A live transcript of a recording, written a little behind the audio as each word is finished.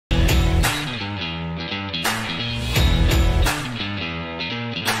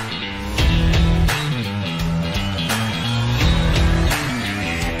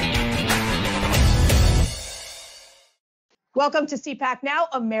Welcome to CPAC Now,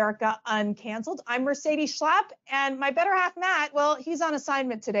 America Uncanceled. I'm Mercedes Schlapp, and my better half, Matt, well, he's on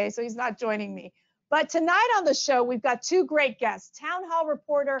assignment today, so he's not joining me. But tonight on the show, we've got two great guests, Town Hall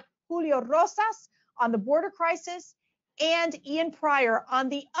reporter Julio Rosas on the border crisis, and Ian Pryor on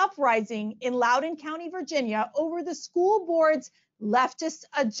the uprising in Loudoun County, Virginia, over the school board's leftist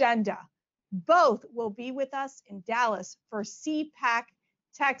agenda. Both will be with us in Dallas for CPAC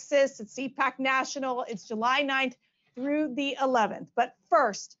Texas. It's CPAC National. It's July 9th through the 11th. But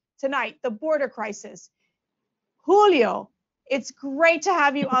first, tonight, the border crisis. Julio, it's great to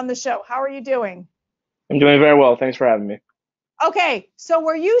have you on the show. How are you doing? I'm doing very well. Thanks for having me. Okay, so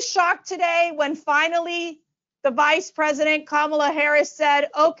were you shocked today when finally the Vice President, Kamala Harris, said,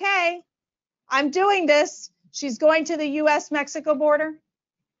 okay, I'm doing this? She's going to the U.S.-Mexico border?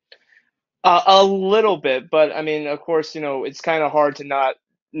 A little bit, but I mean, of course, it's kind of hard to not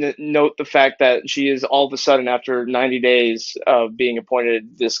note the fact that she is all of a sudden, after 90 days of being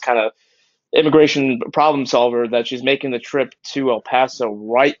appointed this kind of immigration problem solver, that she's making the trip to El Paso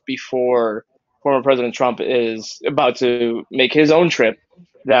right before former President Trump is about to make his own trip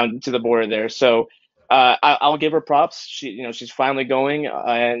down to the border there. So I'll give her props. She's finally going,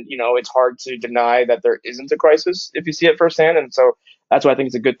 and it's hard to deny that there isn't a crisis if you see it firsthand, and so that's why I think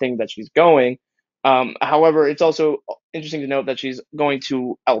it's a good thing that she's going. However, it's also interesting to note that she's going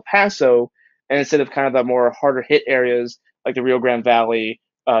to El Paso, and instead of kind of the more harder hit areas like the Rio Grande Valley,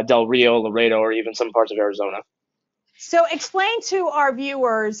 Del Rio, Laredo, or even some parts of Arizona. So explain to our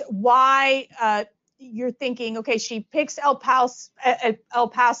viewers why you're thinking, okay, she picks El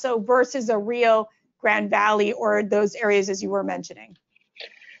Paso versus a Rio Grande Valley or those areas as you were mentioning.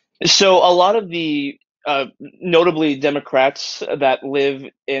 So a lot of the notably Democrats that live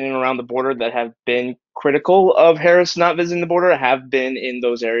in and around the border that have been critical of Harris not visiting the border have been in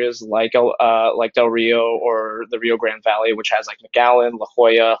those areas like Del Rio or the Rio Grande Valley, which has like McAllen, La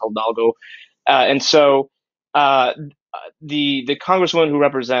Jolla, Hidalgo, and so the congresswoman who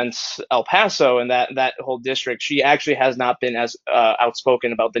represents El Paso and that whole district, she actually has not been as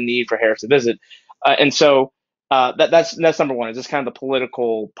outspoken about the need for Harris to visit, and so that's number one. Is just kind of the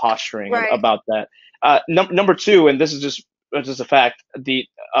political posturing Right. about that. Number two, and this is just a fact, the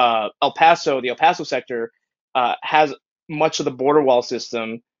El Paso sector has much of the border wall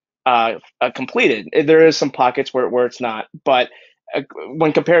system completed. There is some pockets where it's not, but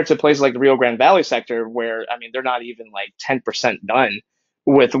when compared to places like the Rio Grande Valley sector, where I mean they're not even like 10% done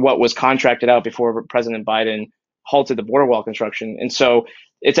with what was contracted out before President Biden halted the border wall construction, and so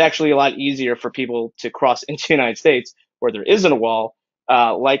it's actually a lot easier for people to cross into the United States where there isn't a wall,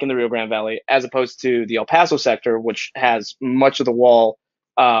 like in the Rio Grande Valley, as opposed to the El Paso sector, which has much of the wall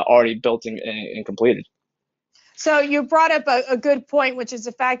already built and completed. So you brought up a good point, which is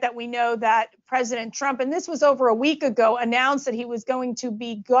the fact that we know that President Trump, and this was over a week ago, announced that he was going to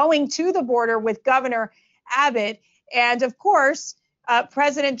be going to the border with Governor Abbott. And of course,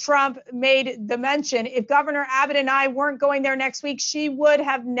 President Trump made the mention, if Governor Abbott and I weren't going there next week, she would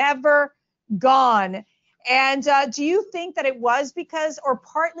have never gone. And do you think that it was because or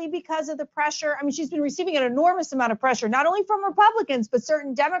partly because of the pressure? I mean, she's been receiving an enormous amount of pressure, not only from Republicans, but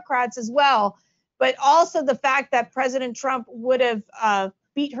certain Democrats as well, but also the fact that President Trump would have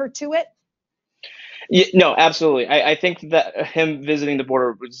beat her to it? Yeah, no, absolutely. I think that him visiting the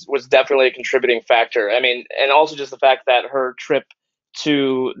border was definitely a contributing factor. I mean, and also just the fact that her trip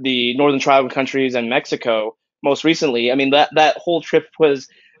to the northern tribal countries and Mexico most recently, I mean, that whole trip was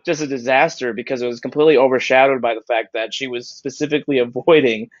just a disaster because it was completely overshadowed by the fact that she was specifically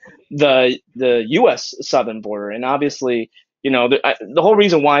avoiding the U.S. southern border. And obviously, the whole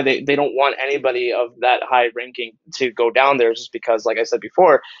reason why they don't want anybody of that high ranking to go down there is just because, like I said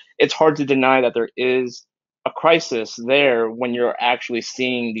before, it's hard to deny that there is a crisis there when you're actually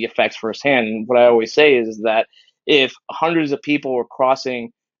seeing the effects firsthand. And what I always say is that if hundreds of people were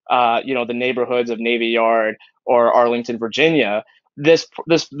crossing, the neighborhoods of Navy Yard or Arlington, Virginia, this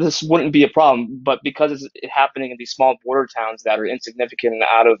wouldn't be a problem. But because it's happening in these small border towns that are insignificant and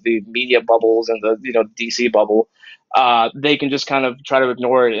out of the media bubbles and the DC bubble, they can just kind of try to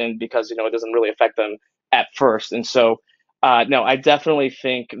ignore it, and because it doesn't really affect them at first. And so no, I definitely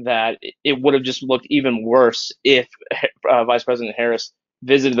think that it would have just looked even worse if Vice President Harris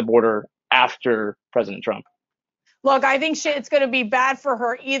visited the border after President Trump. Look, I think it's going to be bad for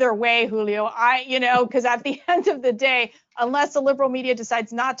her either way, Julio. Because at the end of the day, unless the liberal media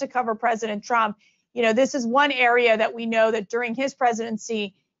decides not to cover President Trump, this is one area that we know that during his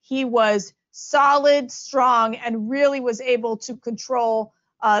presidency, he was solid, strong, and really was able to control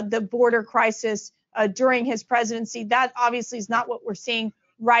the border crisis during his presidency. That obviously is not what we're seeing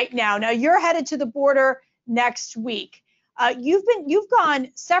right now. Now, you're headed to the border next week. You've gone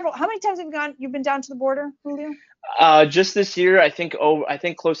several. How many times have you gone? You've been down to the border, Julio? Just this year, I think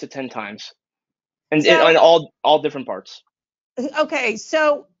close to 10 times, and So, in all different parts. okay,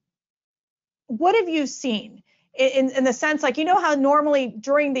 so what have you seen in the sense, like, how normally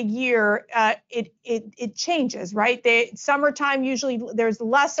during the year it changes, right? Summertime, usually there's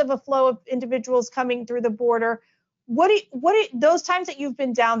less of a flow of individuals coming through the border. Those times that you've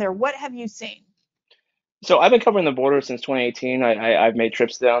been down there, what have you seen? So I've been covering the border since 2018. I've made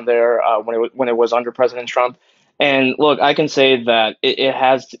trips down there when it was under President Trump, and look, I can say that it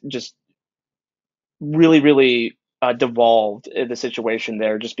has just really devolved the situation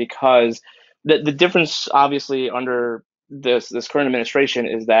there, just because the difference obviously under this current administration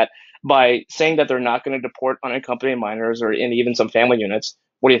is that by saying that they're not going to deport unaccompanied minors or in even some family units,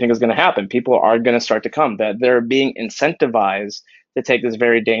 what do you think is going to happen? People are going to start to come, that they're being incentivized to take this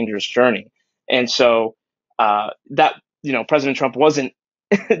very dangerous journey. And so that, President Trump wasn't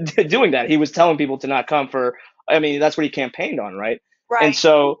doing that. He was telling people to not come for, I mean, that's what he campaigned on, right? And Right.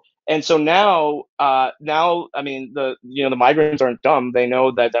 so now, I mean, the migrants aren't dumb. They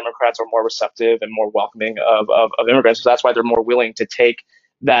know that Democrats are more receptive and more welcoming of immigrants. So that's why they're more willing to take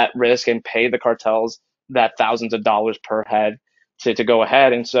that risk and pay the cartels that thousands of dollars per head to go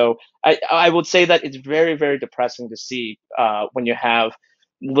ahead. And so I would say that it's very depressing to see when you have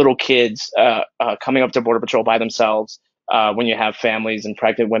little kids coming up to Border Patrol by themselves, when you have families and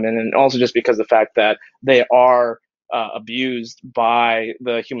pregnant women, and also just because of the fact that they are abused by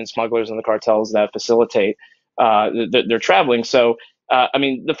the human smugglers and the cartels that facilitate their traveling. So, I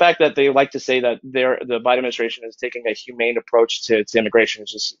mean, the fact that they like to say that the Biden administration is taking a humane approach to immigration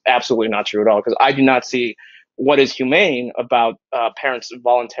is just absolutely not true at all. Because I do not see what is humane about parents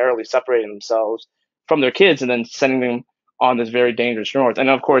voluntarily separating themselves from their kids and then sending them on this very dangerous north. And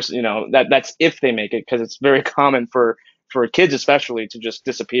of course, that's if they make it, because it's very common for kids especially to just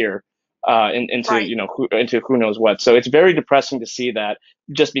disappear into Right. into who knows what. So it's very depressing to see that,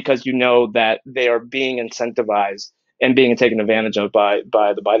 just because that they are being incentivized and being taken advantage of by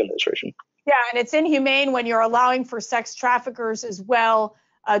the Biden administration. Yeah, and it's inhumane when you're allowing for sex traffickers as well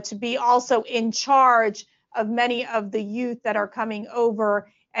to be also in charge of many of the youth that are coming over.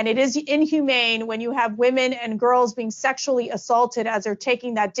 And it is inhumane when you have women and girls being sexually assaulted as they're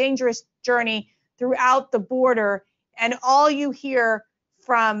taking that dangerous journey throughout the border. And all you hear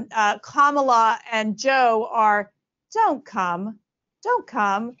from Kamala and Joe are, don't come, don't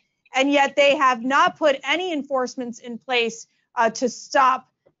come. And yet they have not put any enforcements in place to stop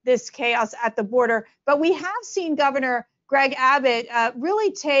this chaos at the border. But we have seen Governor Greg Abbott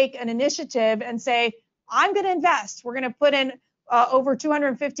really take an initiative and say, I'm going to invest. We're going to put in over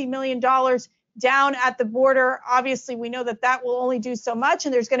 $250 million down at the border. Obviously, we know that that will only do so much,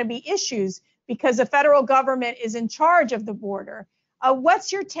 and there's going to be issues because the federal government is in charge of the border.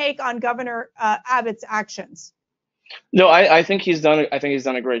 What's your take on Governor Abbott's actions? No, I think he's done. I think he's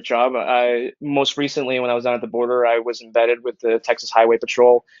done a great job. Most recently, when I was down at the border, I was embedded with the Texas Highway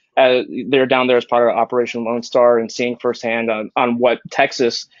Patrol. They're down there as part of Operation Lone Star, and seeing firsthand on what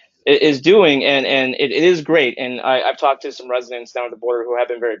Texas is doing, and it is great. And I've talked to some residents down at the border who have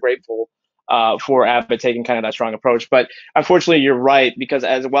been very grateful for Abbott taking kind of that strong approach. But unfortunately, you're right, because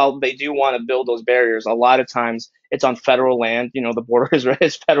as well, they do want to build those barriers. A lot of times, it's on federal land. The border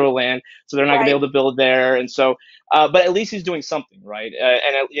is federal land, so they're not going to be Right. able to build there. And so, but at least he's doing something, right?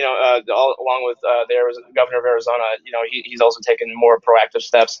 Along with the governor of Arizona, he's also taken more proactive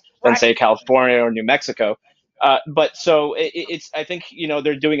steps than, Right. say, California or New Mexico. But so it's, I think,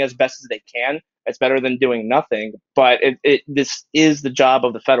 they're doing as best as they can. It's better than doing nothing. But this is the job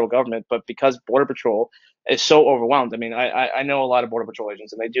of the federal government. But because Border Patrol is so overwhelmed, I mean, I know a lot of Border Patrol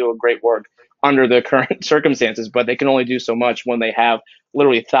agents, and they do a great work under the current circumstances, but they can only do so much when they have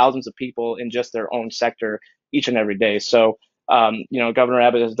literally thousands of people in just their own sector each and every day. So, Governor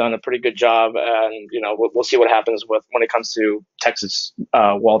Abbott has done a pretty good job, and we'll see what happens when it comes to Texas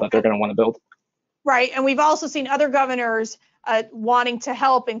wall that they're going to want to build. Right. And we've also seen other governors wanting to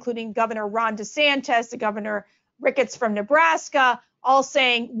help, including Governor Ron DeSantis, the Governor Ricketts from Nebraska, all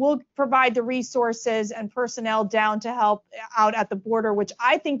saying we'll provide the resources and personnel down to help out at the border, which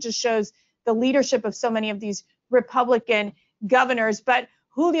I think just shows the leadership of so many of these Republican governors. But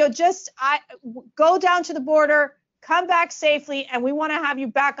Julio, go down to the border, come back safely, and we want to have you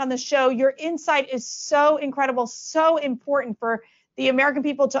back on the show. Your insight is so incredible, so important for the American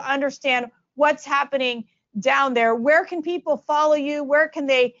people to understand what's happening down there. Where can people follow you? Where can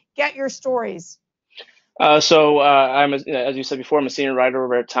they get your stories? As you said before, I'm a senior writer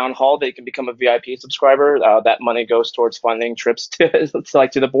over at Town Hall. They can become a VIP subscriber. That money goes towards funding trips to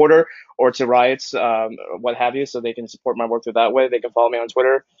the border or to riots, what have you. So they can support my work through that way. They can follow me on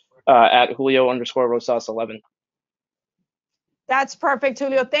Twitter at Julio_Rosas11. That's perfect,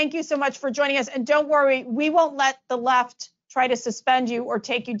 Julio. Thank you so much for joining us. And don't worry, we won't let the left try to suspend you or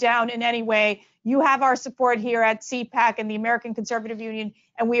take you down in any way. You have our support here at CPAC and the American Conservative Union,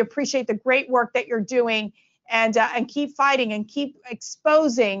 and we appreciate the great work that you're doing. And keep fighting and keep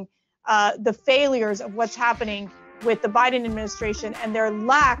exposing the failures of what's happening with the Biden administration and their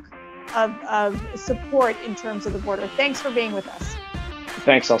lack of support in terms of the border. Thanks for being with us.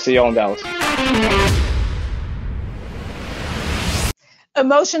 Thanks. I'll see you all in Dallas.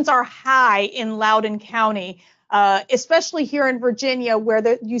 Emotions are high in Loudoun County, especially here in Virginia,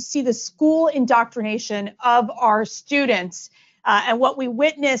 where you see the school indoctrination of our students. And what we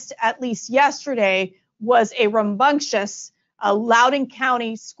witnessed, at least yesterday, was a rambunctious Loudoun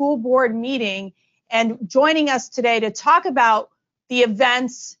County School Board meeting. And joining us today to talk about the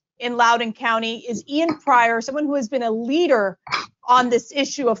events in Loudoun County is Ian Pryor, someone who has been a leader on this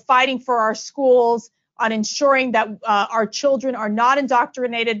issue of fighting for our schools, on ensuring that our children are not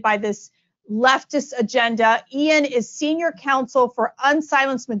indoctrinated by this leftist agenda. Ian is senior counsel for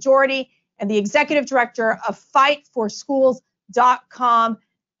Unsilenced Majority and the executive director of FightForSchools.com.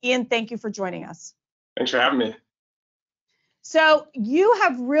 Ian, thank you for joining us. Thanks for having me. So you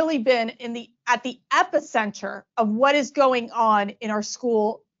have really been at the epicenter of what is going on in our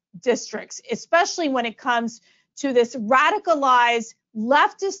school districts, especially when it comes to this radicalized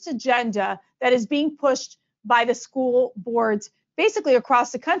leftist agenda that is being pushed by the school boards basically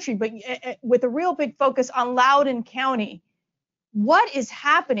across the country, but with a real big focus on Loudoun County. What is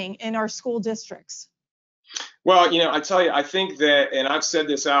happening in our school districts? Well, I tell you, I think that, and I've said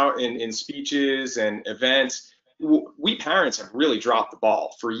this out in speeches and events, we parents have really dropped the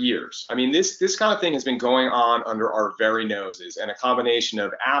ball for years. I mean, this kind of thing has been going on under our very noses, and a combination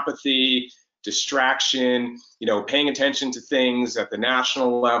of apathy, distraction, paying attention to things at the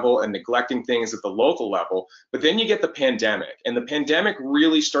national level and neglecting things at the local level. But then you get the pandemic, and the pandemic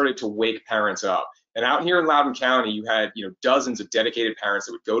really started to wake parents up. And out here in Loudoun County, you had, dozens of dedicated parents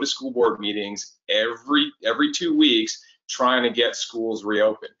that would go to school board meetings every 2 weeks trying to get schools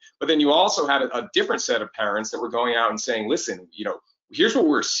reopened. But then you also had a different set of parents that were going out and saying, listen, here's what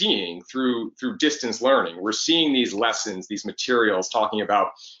we're seeing through distance learning. We're seeing these lessons, these materials talking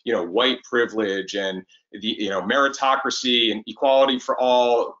about, white privilege and the, meritocracy and equality for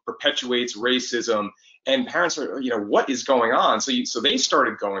all perpetuates racism. And parents are, what is going on? So they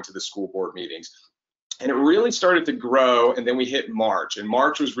started going to the school board meetings. And it really started to grow, and then we hit March. And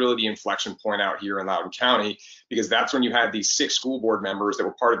March was really the inflection point out here in Loudoun County, because that's when you had these 6 school board members that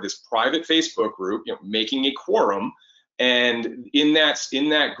were part of this private Facebook group, making a quorum. And in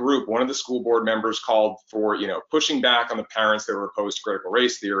that group, one of the school board members called for, pushing back on the parents that were opposed to critical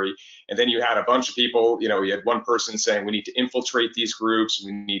race theory. And then you had a bunch of people, you had one person saying we need to infiltrate these groups,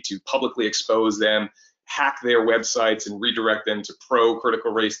 we need to publicly expose them, hack their websites and redirect them to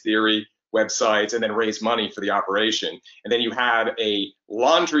pro-critical race theory websites, and then raise money for the operation. And then you had a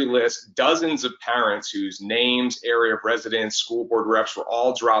laundry list, dozens of parents whose names, area of residence, school board reps were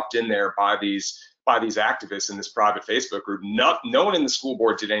all dropped in there by these activists in this private Facebook group. No one in the school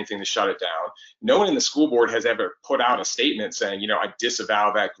board did anything to shut it down. No one in the school board has ever put out a statement saying, I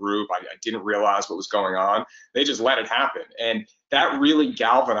disavow that group. I didn't realize what was going on. They just let it happen. And that really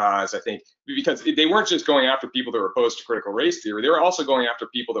galvanized, I think, because they weren't just going after people that were opposed to critical race theory. They were also going after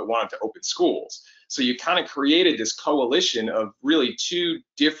people that wanted to open schools. So you kind of created this coalition of really 2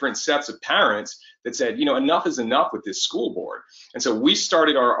 different sets of parents that said, enough is enough with this school board. And so we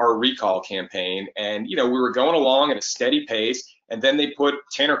started our recall campaign, and, we were going along at a steady pace. And then they put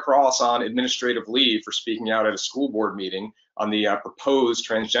Tanner Cross on administrative leave for speaking out at a school board meeting on the proposed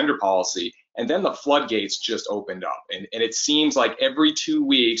transgender policy. And then the floodgates just opened up. And it seems like every 2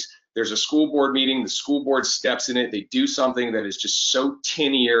 weeks, there's a school board meeting, the school board steps in it, they do something that is just so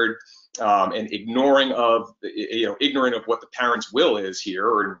tin-eared and ignorant of what the parents' will is here,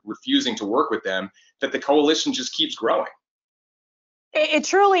 or refusing to work with them, that the coalition just keeps growing. It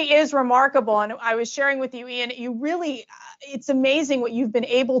truly is remarkable. And I was sharing with you, Ian, it's amazing what you've been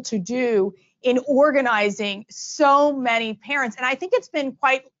able to do in organizing so many parents. And I think it's been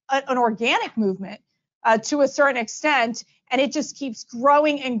quite an organic movement to a certain extent. And it just keeps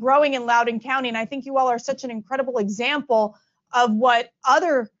growing and growing in Loudoun County. And I think you all are such an incredible example of what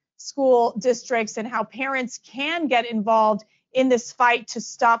other school districts and how parents can get involved in this fight to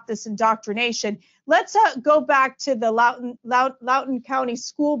stop this indoctrination. let's go back to the Loudoun County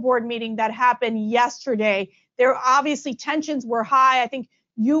School Board meeting that happened yesterday. There obviously tensions were high. I think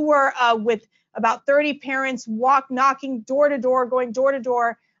you were with about 30 parents knocking door to door, going door to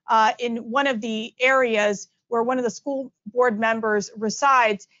door in one of the areas where one of the school board members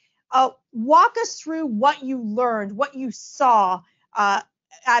resides. Walk us through what you learned, what you saw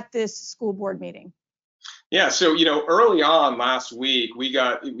at this school board meeting. Yeah, so early on last week, we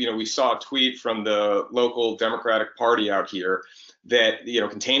saw a tweet from the local Democratic Party out here that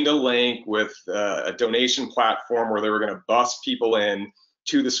contained a link with a donation platform where they were going to bus people in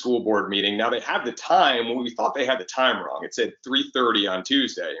to the school board meeting. Now they had the time. Well, we thought they had the time wrong. It said 3:30 on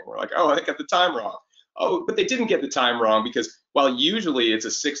Tuesday, and we're like, oh, they got the time wrong. Oh, but they didn't get the time wrong, because while usually it's a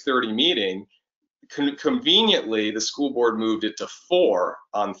 6:30 meeting, conveniently the school board moved it to 4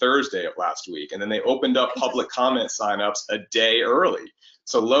 on Thursday of last week, and then they opened up public comment signups a day early.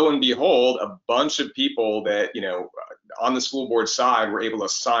 So lo and behold, a bunch of people that on the school board side were able to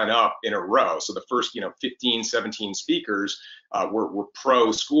sign up in a row. So the first 15, 17 speakers were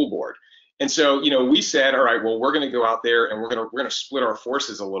pro school board. And so, we said, all right, well, we're going to go out there and we're going to split our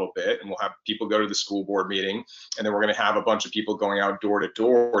forces a little bit, and we'll have people go to the school board meeting, and then we're going to have a bunch of people going out door to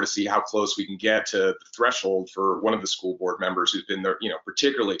door to see how close we can get to the threshold for one of the school board members who's been there,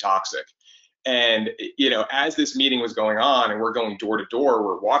 particularly toxic. And, as this meeting was going on and we're going door to door,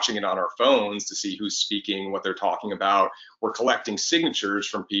 we're watching it on our phones to see who's speaking, what they're talking about. We're collecting signatures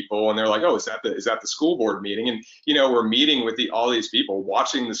from people, and they're like, oh, is that the school board meeting? And, we're meeting with all these people,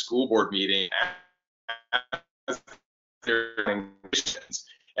 watching the school board meeting as their questions.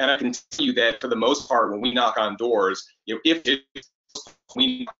 And I can tell you that for the most part, when we knock on doors, if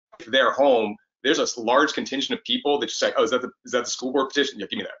they're home, there's a large contingent of people that just say, oh, is that the school board petition? Yeah,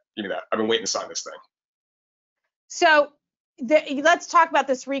 give me that. Give me that. I've been waiting to sign this thing. So let's talk about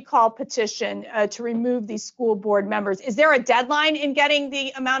this recall petition to remove these school board members. Is there a deadline in getting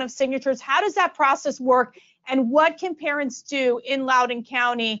the amount of signatures? How does that process work? And what can parents do in Loudoun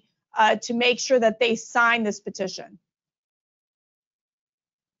County to make sure that they sign this petition?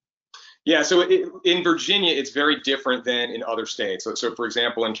 Yeah, so in Virginia, it's very different than in other states. So for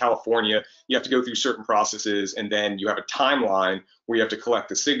example, in California, you have to go through certain processes, and then you have a timeline where you have to collect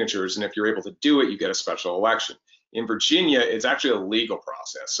the signatures. And if you're able to do it, you get a special election. In Virginia, it's actually a legal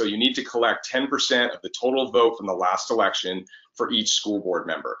process. So you need to collect 10% of the total vote from the last election for each school board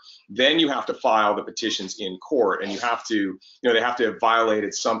member. Then you have to file the petitions in court, and you have to, they have to have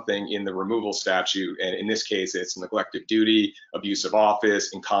violated something in the removal statute. And in this case, it's neglect of duty, abuse of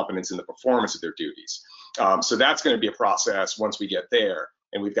office, incompetence in the performance of their duties. So that's going to be a process once we get there.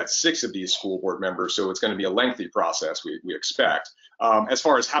 And we've got 6 of these school board members, so it's going to be a lengthy process, we expect. As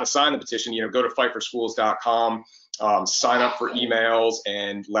far as how to sign the petition, go to fightforschools.com, sign up for emails,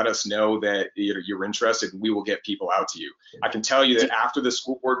 and let us know that you're interested, and we will get people out to you. I can tell you that after the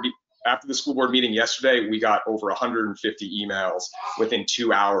school board meeting yesterday, we got over 150 emails within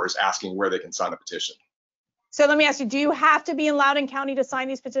 2 hours asking where they can sign a petition. So let me ask you, do you have to be in Loudoun County to sign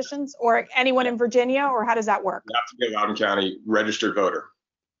these petitions, or anyone in Virginia, or how does that work? You have to be a Loudoun County registered voter,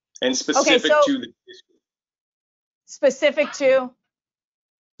 and specific to the district. Specific to?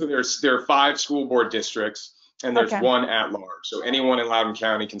 So there are 5 school board districts, and there's 1 at large. So anyone in Loudoun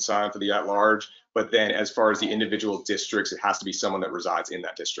County can sign for the at large, but then as far as the individual districts, it has to be someone that resides in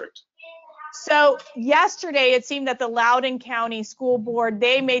that district. So yesterday, it seemed that the Loudoun County School Board,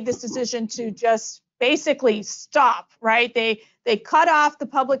 they made this decision to just basically stop, right? They cut off the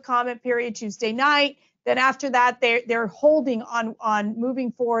public comment period Tuesday night. Then after that, they're holding on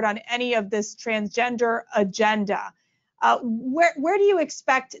moving forward on any of this transgender agenda. Where do you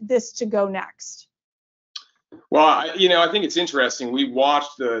expect this to go next? Well, I think it's interesting. We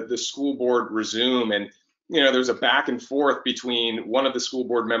watched the school board resume, and there's a back and forth between one of the school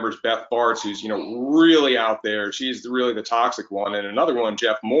board members, Beth Bartz, who's really out there. She's really the toxic one, and another one,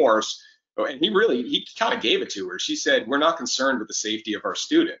 Jeff Morse, and he kind of gave it to her. She said, "We're not concerned with the safety of our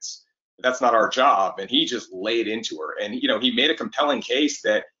students. That's not our job." And he just laid into her, and he made a compelling case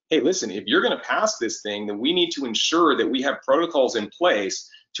that, hey, listen, if you're going to pass this thing, then we need to ensure that we have protocols in place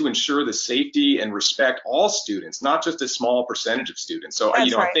to ensure the safety and respect all students, not just a small percentage of students. So,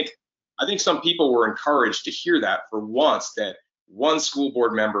 That's right. I think some people were encouraged to hear that for once, that one school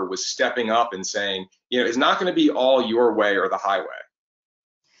board member was stepping up and saying, it's not going to be all your way or the highway.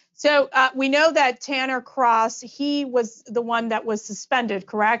 So we know that Tanner Cross, he was the one that was suspended,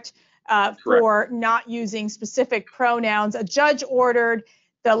 correct? For not using specific pronouns. A judge ordered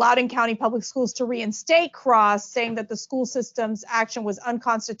the Loudoun County Public Schools to reinstate Cross, saying that the school system's action was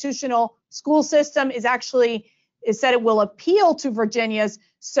unconstitutional. School system is said it will appeal to Virginia's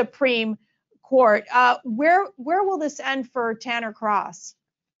Supreme Court. Where will this end for Tanner Cross?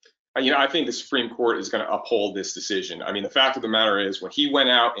 I think the Supreme Court is going to uphold this decision. I mean, the fact of the matter is, when he went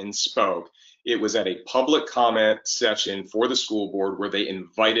out and spoke, it was at a public comment session for the school board where they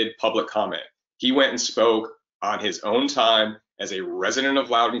invited public comment. He went and spoke on his own time as a resident of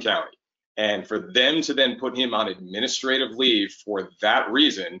Loudoun County. And for them to then put him on administrative leave for that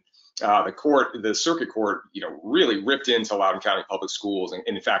reason, the circuit court, really ripped into Loudoun County Public Schools and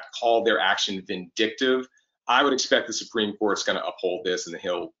in fact called their action vindictive. I would expect the Supreme Court's going to uphold this, and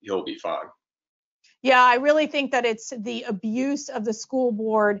he'll be fine. Yeah, I really think that it's the abuse of the school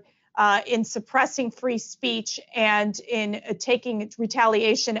board in suppressing free speech and in taking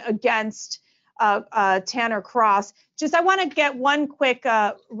retaliation against Tanner Cross. I want to get one quick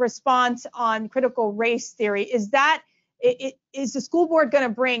response on critical race theory. Is the school board going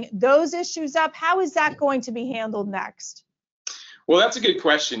to bring those issues up? How is that going to be handled next? Well, that's a good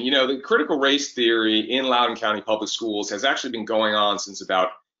question. The critical race theory in Loudoun County Public Schools has actually been going on since about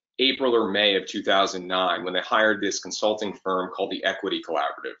April or May of 2009, when they hired this consulting firm called the Equity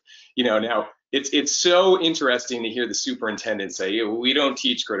Collaborative. Now it's so interesting to hear the superintendent say, we don't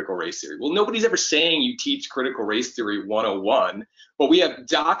teach critical race theory. Well, nobody's ever saying you teach critical race theory 101, but we have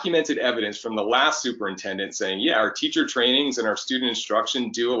documented evidence from the last superintendent saying, yeah, our teacher trainings and our student instruction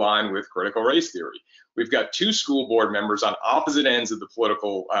do align with critical race theory. We've got two school board members on opposite ends of the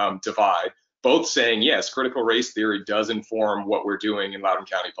political divide, both saying, yes, critical race theory does inform what we're doing in Loudoun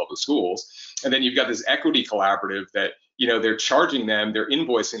County Public Schools. And then you've got this equity collaborative that, they're charging them, they're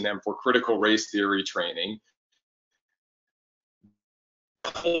invoicing them for critical race theory training. The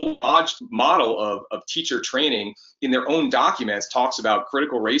whole model of teacher training in their own documents talks about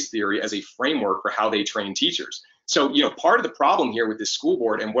critical race theory as a framework for how they train teachers. So, part of the problem here with this school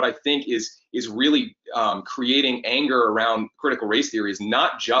board, and what I think is really creating anger around critical race theory, is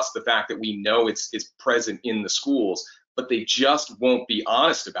not just the fact that we know it's present in the schools, but they just won't be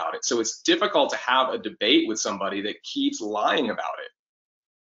honest about it. So it's difficult to have a debate with somebody that keeps lying about it.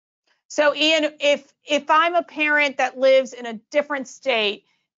 So, Ian, if I'm a parent that lives in a different state,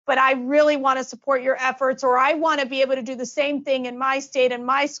 but I really want to support your efforts, or I want to be able to do the same thing in my state and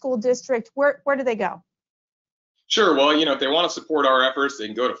my school district, where do they go? Sure. Well, if they want to support our efforts, they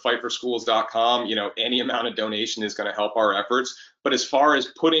can go to fightforschools.com. Any amount of donation is going to help our efforts. But as far as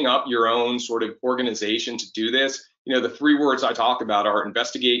putting up your own sort of organization to do this, the three words I talk about are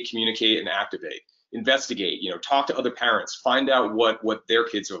investigate, communicate, and activate. Investigate, talk to other parents, find out what their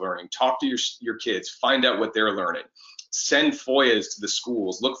kids are learning. Talk to your kids, find out what they're learning. Send FOIAs to the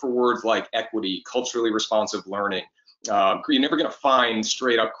schools. Look for words like equity, culturally responsive learning. You're never going to find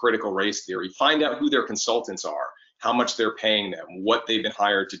straight up critical race theory. Find out who their consultants are, how much they're paying them, what they've been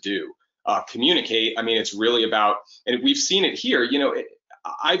hired to do. Communicate, it's really about, and we've seen it here,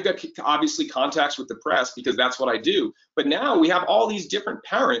 I've got obviously contacts with the press because that's what I do, but now we have all these different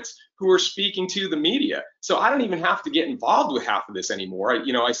parents who are speaking to the media. So I don't even have to get involved with half of this anymore.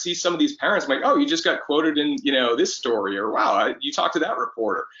 I see some of these parents, I'm like, oh, you just got quoted in, this story, or wow, you talked to that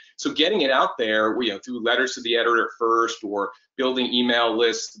reporter. So getting it out there, through letters to the editor first, or building email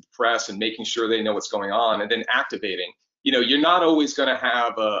lists to the press and making sure they know what's going on, and then activating. You're not always going to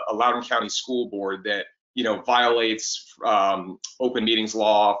have a Loudoun County school board that, violates open meetings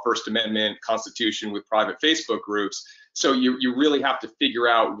law, First Amendment, Constitution with private Facebook groups. So you really have to figure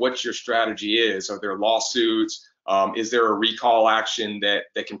out what your strategy is. Are there lawsuits? Is there a recall action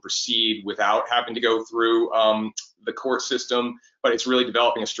that can proceed without having to go through the court system? But it's really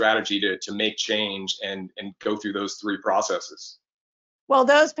developing a strategy to make change and go through those three processes. Well,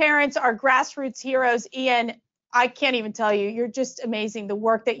 those parents are grassroots heroes. Ian, I can't even tell you, you're just amazing. The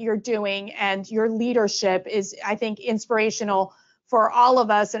work that you're doing and your leadership is, I think, inspirational for all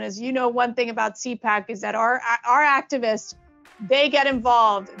of us. And as you know, one thing about CPAC is that our activists, they get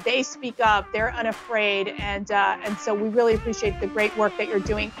involved, they speak up, they're unafraid. And so we really appreciate the great work that you're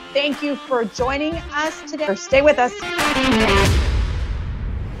doing. Thank you for joining us today. Or stay with us.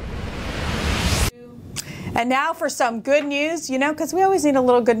 And now for some good news, because we always need a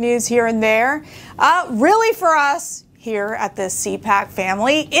little good news here and there. Really for us here at the CPAC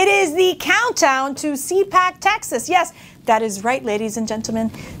family, it is the countdown to CPAC Texas. Yes, that is right, ladies and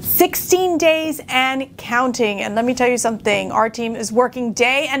gentlemen. 16 days and counting. And let me tell you something, our team is working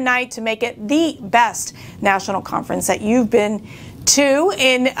day and night to make it the best national conference that you've been to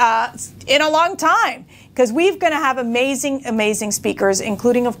in a long time. Because we're going to have amazing, amazing speakers,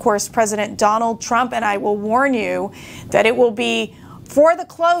 including, of course, President Donald Trump. And I will warn you that it will be for the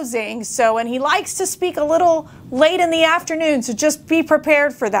closing. And he likes to speak a little late in the afternoon, so just be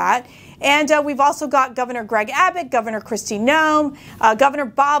prepared for that. And we've also got Governor Greg Abbott, Governor Kristi Noem, Governor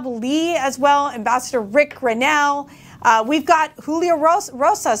Bob Lee as well, Ambassador Rick Grinnell. We've got Julio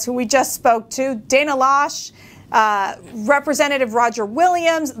Rosas, who we just spoke to, Dana Loesch, Representative Roger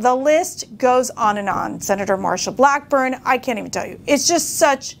Williams. The list goes on and on. Senator Marsha Blackburn. I can't even tell you. It's just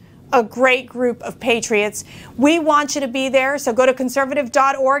such a great group of patriots. We want you to be there, so go to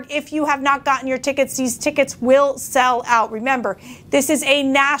conservative.org. If you have not gotten your tickets, these tickets will sell out. Remember, this is a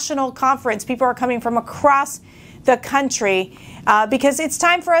national conference. People are coming from across the country because it's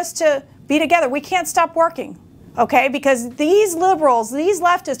time for us to be together. We can't stop working, okay? Because these liberals, these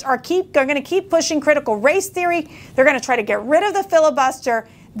leftists are going to keep pushing critical race theory. They're going to try to get rid of the filibuster.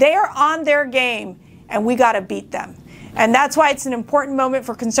 They are on their game, and we got to beat them. And that's why it's an important moment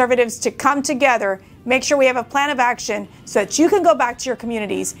for conservatives to come together, make sure we have a plan of action so that you can go back to your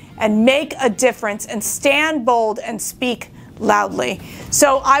communities and make a difference and stand bold and speak loudly.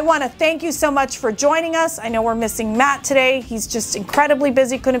 So I want to thank you so much for joining us. I know we're missing Matt today. He's just incredibly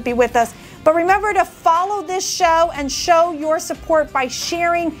busy, couldn't be with us. But remember to follow this show and show your support by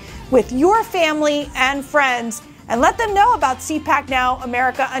sharing with your family and friends and let them know about CPAC Now,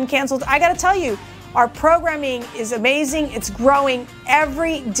 America Uncanceled. I got to tell you, our programming is amazing. It's growing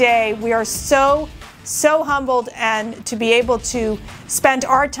every day. We are so humbled and to be able to spend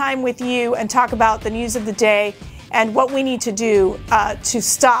our time with you and talk about the news of the day and what we need to do to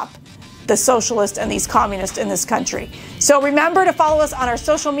stop the socialists and these communists in this country. So remember to follow us on our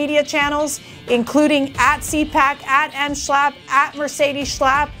social media channels, including at CPAC, at mSchlapp, at Mercedes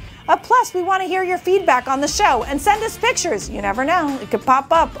Schlapp. Plus, we want to hear your feedback on the show and send us pictures. You never know. It could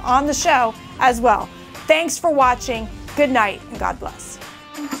pop up on the show as well. Thanks for watching. Good night and God bless.